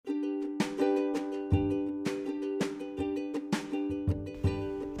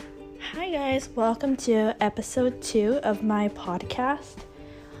guys, welcome to episode 2 of my podcast.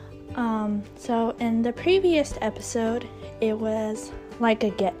 So in the previous episode, it was like a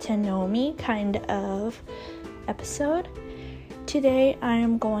get to know me kind of episode. Today I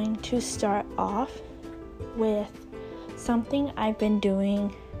am going to start off with something I've been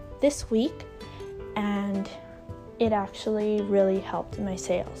doing this week, and it actually really helped my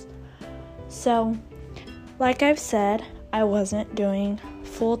sales. So, like I've said, I wasn't doing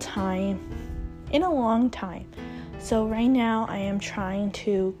full-time in a long time. So right now I am trying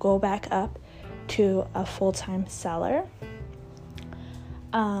to go back up to a full-time seller.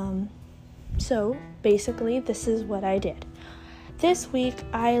 So basically this is what I did. This week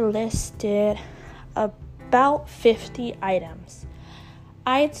I listed about 50 items.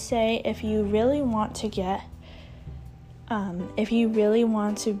 I'd say if you really want to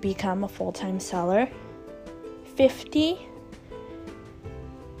become a full-time seller, 50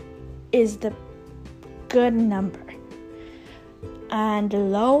 is the good number. And the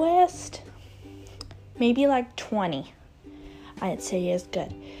lowest, maybe like 20, I'd say is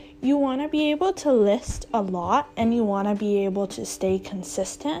good. You want to be able to list a lot and you want to be able to stay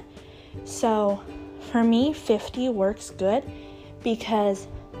consistent. So for me, 50 works good because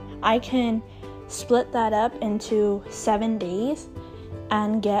I can split that up into 7 days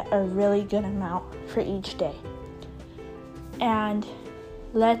and get a really good amount for each day. And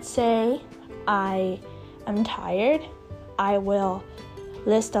let's say I am tired, I will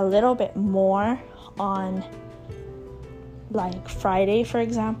list a little bit more on like Friday, for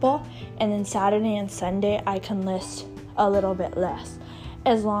example, and then Saturday and Sunday I can list a little bit less.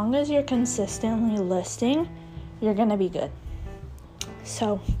 As long as you're consistently listing, you're gonna be good.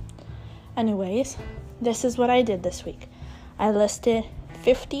 So anyways, this is what I did this week. I listed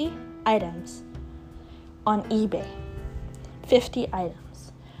 50 items on eBay. 50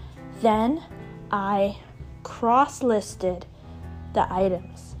 items. Then I cross-listed the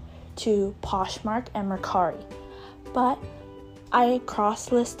items to Poshmark and Mercari. But I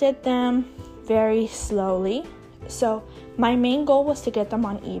cross-listed them very slowly. So my main goal was to get them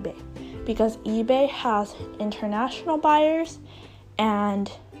on eBay because eBay has international buyers and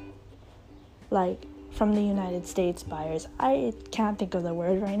like from the United States buyers. I can't think of the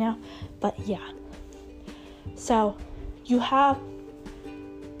word right now, but yeah. So you have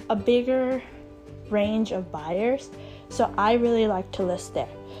a bigger range of buyers, so I really like to list there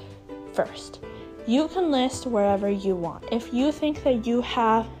first. You can list wherever you want. If you think that you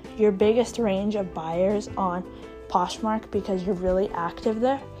have your biggest range of buyers on Poshmark because you're really active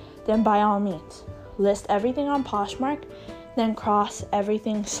there, then by all means, list everything on Poshmark, then cross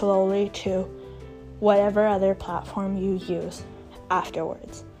everything slowly to whatever other platform you use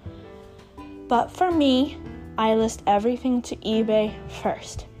afterwards. But for me, I list everything to eBay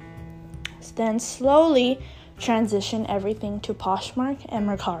first. Then slowly transition everything to Poshmark and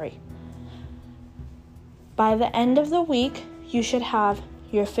Mercari. By the end of the week, you should have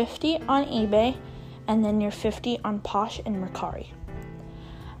your 50 on eBay and then your 50 on Posh and Mercari.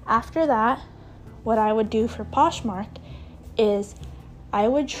 After that, what I would do for Poshmark is I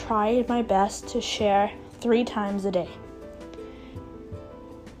would try my best to share 3 times a day.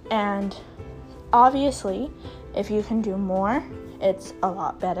 And obviously, if you can do more, it's a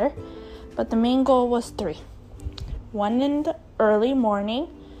lot better. But the main goal was 3. 1 in the early morning,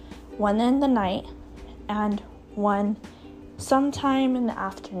 1 in the night, and 1 sometime in the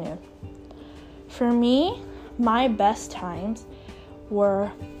afternoon. For me, my best times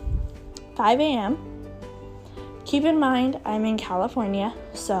were 5 a.m. Keep in mind, I'm in California,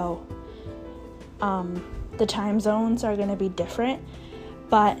 so the time zones are going to be different.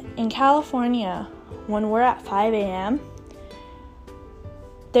 But in California, when we're at 5 a.m.,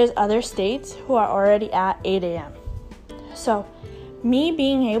 there's other states who are already at 8 a.m. So me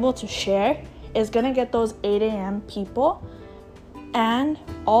being able to share is going to get those 8 a.m. people. And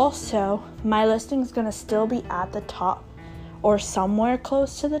also, my listing is going to still be at the top or somewhere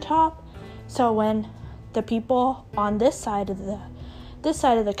close to the top. So when the people on this side of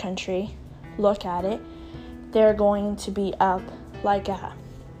the country look at it, they're going to be up like at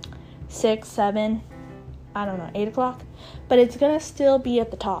 6, 7, 8 o'clock, but it's going to still be at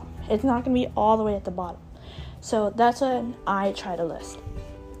the top. It's not going to be all the way at the bottom. So that's what I try to list.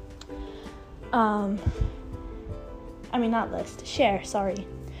 Share, sorry.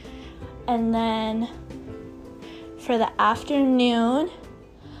 And then for the afternoon,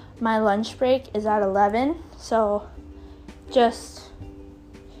 my lunch break is at 11, so just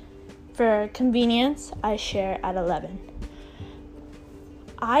for convenience, I share at 11.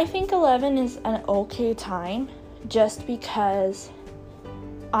 I think 11 is an okay time just because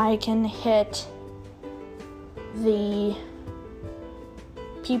I can hit the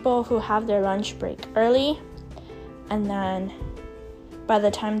people who have their lunch break early, and then by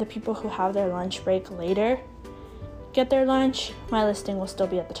the time the people who have their lunch break later get their lunch, my listing will still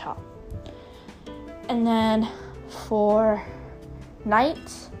be at the top. And then for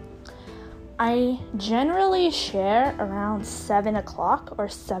nights, I generally share around 7 o'clock or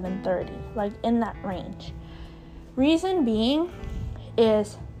 7:30, like in that range. Reason being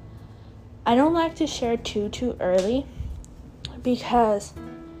is I don't like to share too early, because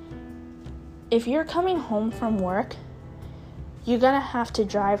if you're coming home from work, you're gonna have to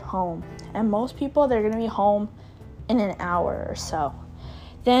drive home, and most people, they're gonna be home in an hour or so.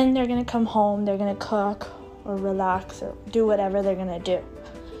 Then they're gonna come home, they're gonna cook or relax or do whatever they're gonna do,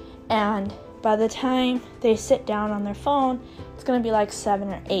 and by the time they sit down on their phone, it's gonna be like 7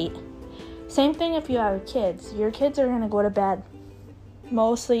 or 8. Same thing if you have kids. Your kids are gonna go to bed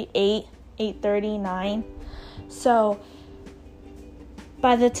mostly 8:30, 9. So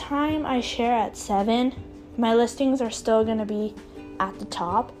by the time I share at 7, my listings are still gonna be at the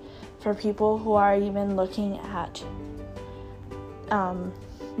top for people who are even looking at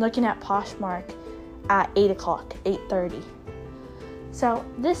Poshmark at 8 o'clock, 8:30. So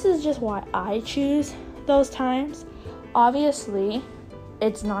this is just why I choose those times. Obviously,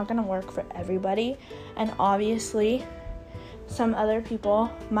 it's not going to work for everybody, and obviously some other people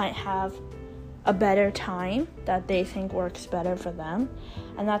might have a better time that they think works better for them,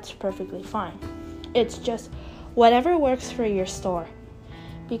 and that's perfectly fine. It's just whatever works for your store,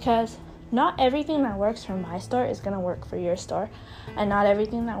 because not everything that works for my store is going to work for your store, and not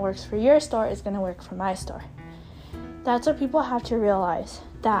everything that works for your store is going to work for my store. That's what people have to realize,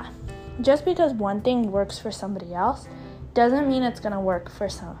 that just because one thing works for somebody else doesn't mean it's going to work for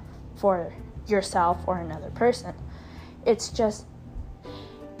yourself or another person. It's just,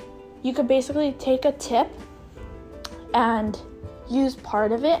 you could basically take a tip and use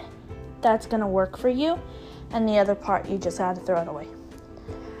part of it that's going to work for you, and the other part you just had to throw it away.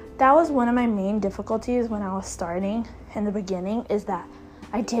 That was one of my main difficulties when I was starting in the beginning, is that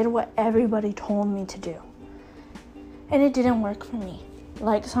I did what everybody told me to do, and it didn't work for me.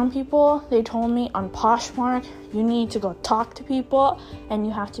 Like, some people, they told me on Poshmark, you need to go talk to people, and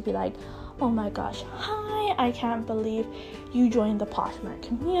you have to be like, oh my gosh, hi, I can't believe you joined the Poshmark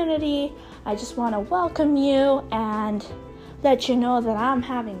community. I just want to welcome you and let you know that I'm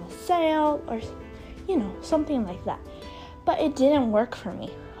having a sale, or, something like that. But it didn't work for me.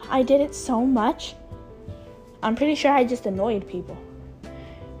 I did it so much, I'm pretty sure I just annoyed people.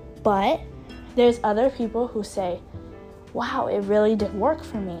 But there's other people who say, wow, it really did work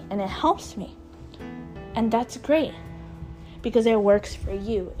for me, and it helps me. And that's great, because it works for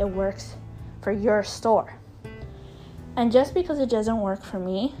you. It works for your store. And just because it doesn't work for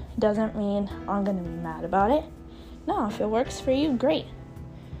me doesn't mean I'm going to be mad about it. No, if it works for you, great.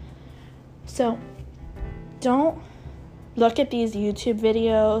 So don't look at these YouTube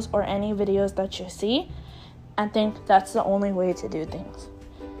videos or any videos that you see and think that's the only way to do things.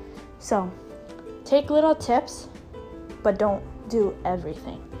 So take little tips, but don't do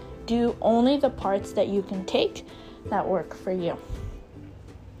everything. Do only the parts that you can take that work for you.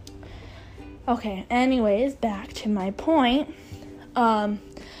 Okay, anyways, back to my point. And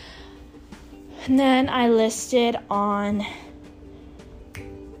then I listed on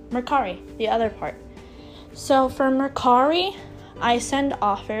Mercari, the other part. So for Mercari, I send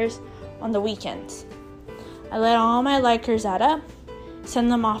offers on the weekends. I let all my likers add up,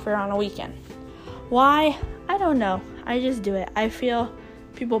 send them offer on a weekend. Why? I don't know. I just do it. I feel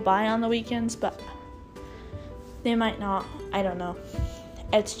people buy on the weekends, but they might not. I don't know.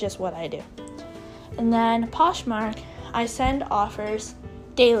 It's just what I do. And then Poshmark, I send offers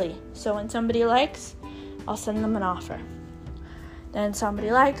daily. So when somebody likes, I'll send them an offer. Then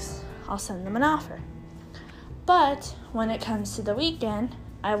somebody likes, I'll send them an offer. But when it comes to the weekend,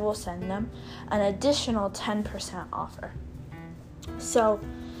 I will send them an additional 10% offer. So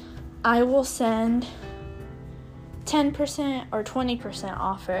I will send 10% or 20%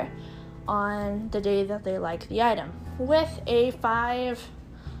 offer on the day that they like the item, with a $5.99,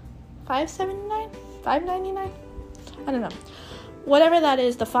 $5.99, I don't know, whatever that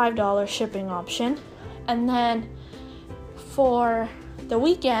is, the $5 shipping option. And then for the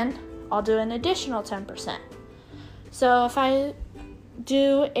weekend, I'll do an additional 10%. So if I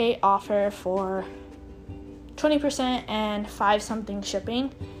do a offer for 20% and 5 something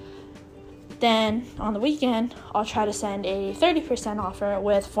shipping, then on the weekend, I'll try to send a 30% offer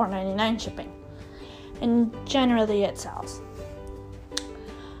with $4.99 shipping. And generally it sells.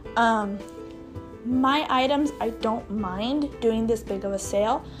 my items, I don't mind doing this big of a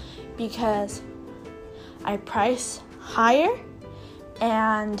sale because I price higher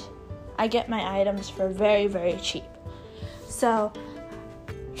and I get my items for very, very cheap. So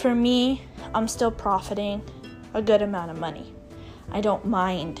for me, I'm still profiting a good amount of money. I don't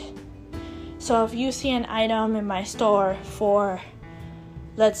mind. So if you see an item in my store for,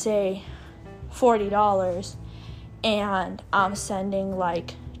 let's say, $40 and I'm sending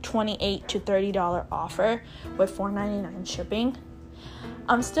like $28 to $30 offer with $4.99 shipping,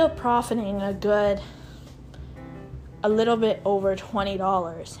 I'm still profiting a little bit over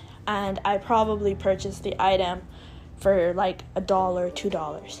 $20, and I probably purchased the item for like $1,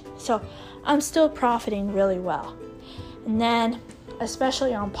 $2. So I'm still profiting really well. And then,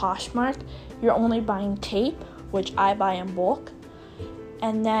 especially on Poshmark, you're only buying tape, which I buy in bulk,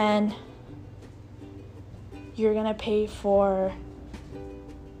 and then you're gonna pay for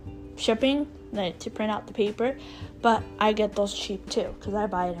shipping, like to print out the paper, but I get those cheap too because I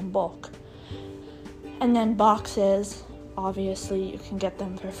buy it in bulk. And then boxes, obviously you can get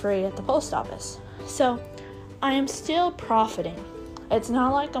them for free at the post office. So I am still profiting. It's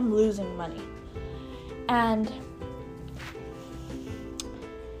not like I'm losing money. And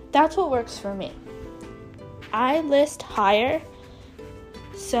that's what works for me. I list higher,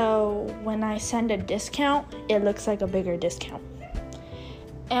 so when I send a discount, it looks like a bigger discount.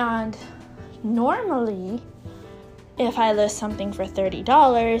 And normally, if I list something for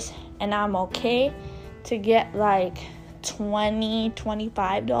 $30 and I'm okay to get like $20,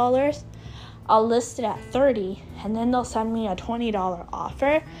 $25, I'll list it at $30 and then they'll send me a $20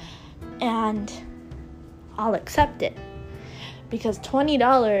 offer and I'll accept it. Because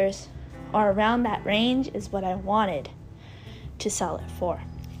 $20 or around that range is what I wanted to sell it for.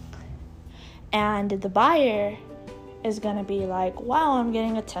 And the buyer is going to be like, wow, I'm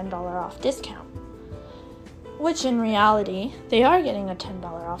getting a $10 off discount. Which in reality, they are getting a $10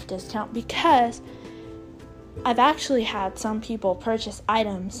 off discount because I've actually had some people purchase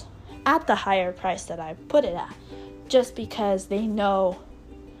items at the higher price that I put it at, just because they know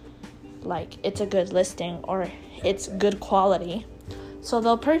like it's a good listing or it's good quality, so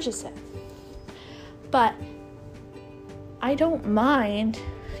they'll purchase it. But I don't mind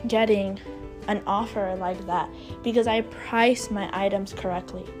getting an offer like that because I price my items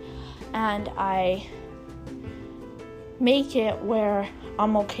correctly and I make it where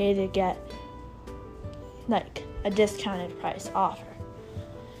I'm okay to get like a discounted price offer.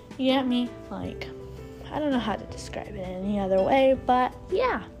 You get me? Like, I don't know how to describe it any other way, but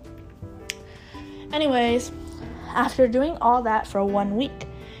yeah. Anyways, after doing all that for 1 week,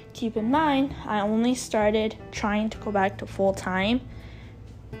 keep in mind, I only started trying to go back to full-time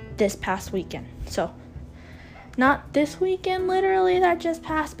this past weekend. So, not this weekend literally that just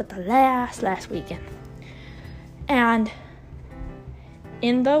passed, but the last weekend. And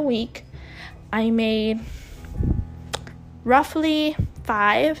in the week, I made roughly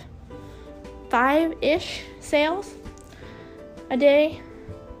five-ish sales a day.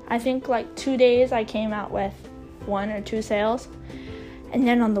 I think like 2 days I came out with 1 or 2 sales. And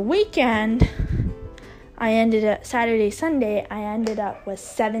then on the weekend, Saturday, Sunday, I ended up with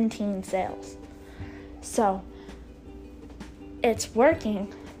 17 sales. So it's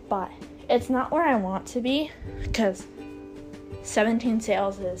working, but it's not where I want to be because 17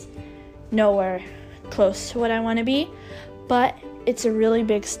 sales is nowhere close to what I want to be, but it's a really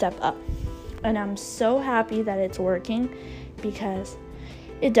big step up. And I'm so happy that it's working because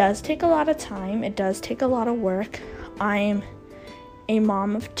it does take a lot of time. It does take a lot of work. I'm a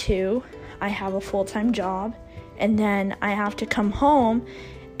mom of 2. I have a full-time job, and then I have to come home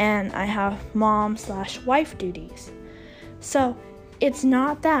and I have mom/wife duties. So it's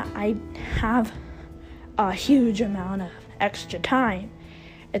not that I have a huge amount of extra time.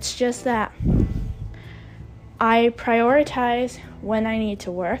 It's just that I prioritize when I need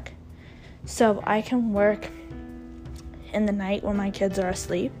to work, so I can work in the night when my kids are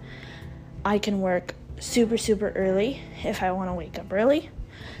asleep. I can work super early if I want to wake up early,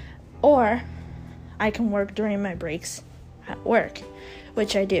 or I can work during my breaks at work,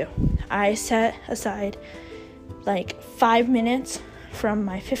 which I do. I set aside like 5 minutes from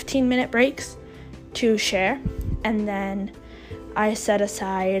my 15-minute breaks to share, and then I set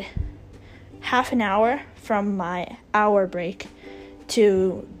aside half an hour from my hour break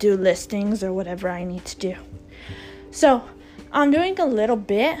to do listings or whatever I need to do. So I'm doing a little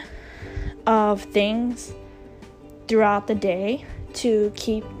bit of things throughout the day to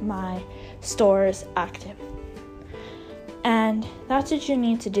keep my stores active. And that's what you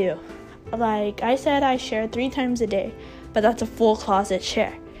need to do. Like I said, I share 3 times a day, but that's a full closet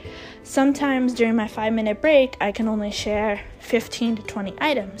share. Sometimes during my 5-minute break, I can only share 15 to 20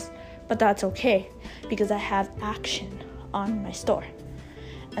 items, but that's okay because I have action on my store.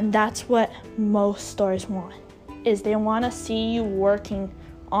 And that's what most stores want, is they want to see you working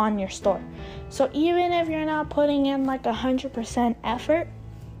on your store. So even if you're not putting in like 100% effort,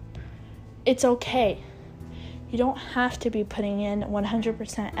 it's okay. You don't have to be putting in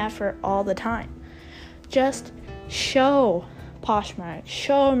 100% effort all the time. Just show Poshmark,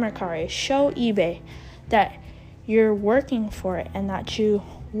 show Mercari, show eBay that you're working for it and that you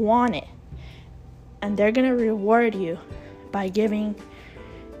want it. And they're going to reward you by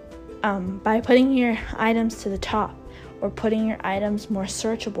putting your items to the top or putting your items more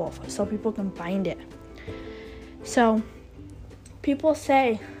searchable so people can find it. So people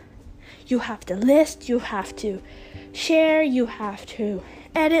say you have to list, you have to share, you have to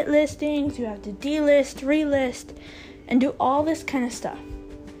edit listings, you have to delist, relist, and do all this kind of stuff.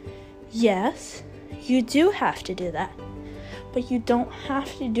 Yes, you do have to do that, but you don't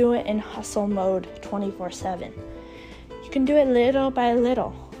have to do it in hustle mode 24/7. You can do it little by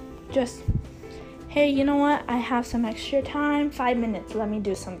little. Just, hey, you know what? I have some extra time, 5 minutes, let me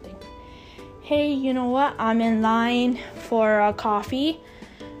do something. Hey, you know what? I'm in line for a coffee.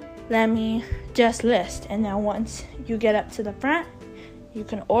 Let me just list. And then once you get up to the front, you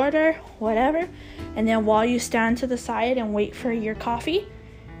can order whatever. And then while you stand to the side and wait for your coffee,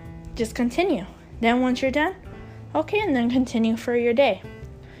 just continue. Then once you're done, okay, and then continue for your day.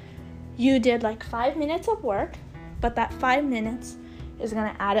 You did like 5 minutes of work, but that 5 minutes is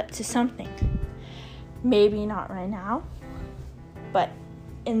going to add up to something. Maybe not right now, but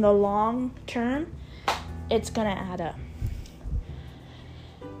in the long term, it's going to add up.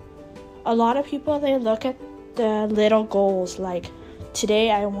 A lot of people, they look at the little goals like, today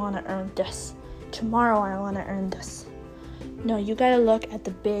I want to earn this. Tomorrow I want to earn this. No, you got to look at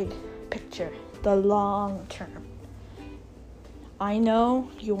the big picture, the long term. I know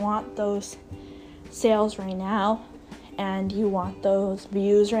you want those sales right now, and you want those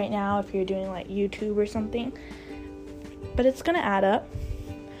views right now if you're doing like YouTube or something, but it's gonna add up.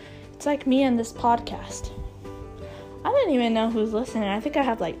 It's like me and this podcast. I don't even know who's listening. I think I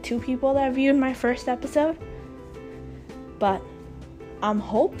have like 2 people that viewed my first episode, but I'm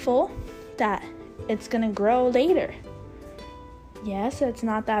hopeful that it's gonna grow later. Yes, it's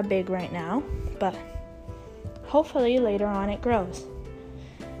not that big right now, but hopefully later on it grows.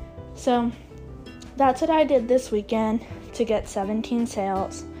 So that's what I did this weekend to get 17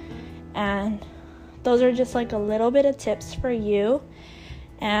 sales. And those are just like a little bit of tips for you.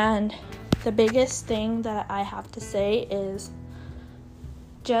 And the biggest thing that I have to say is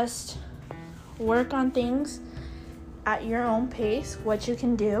just work on things at your own pace, what you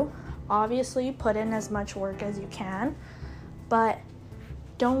can do. Obviously, put in as much work as you can, but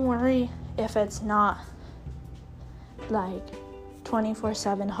don't worry if it's not like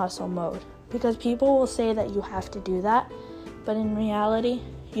 24/7 hustle mode, because people will say that you have to do that, but in reality,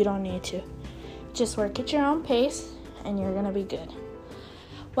 you don't need to. Just work at your own pace and you're gonna be good.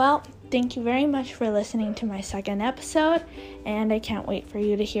 Well, thank you very much for listening to my second episode, and I can't wait for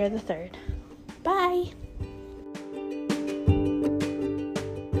you to hear the third. Bye!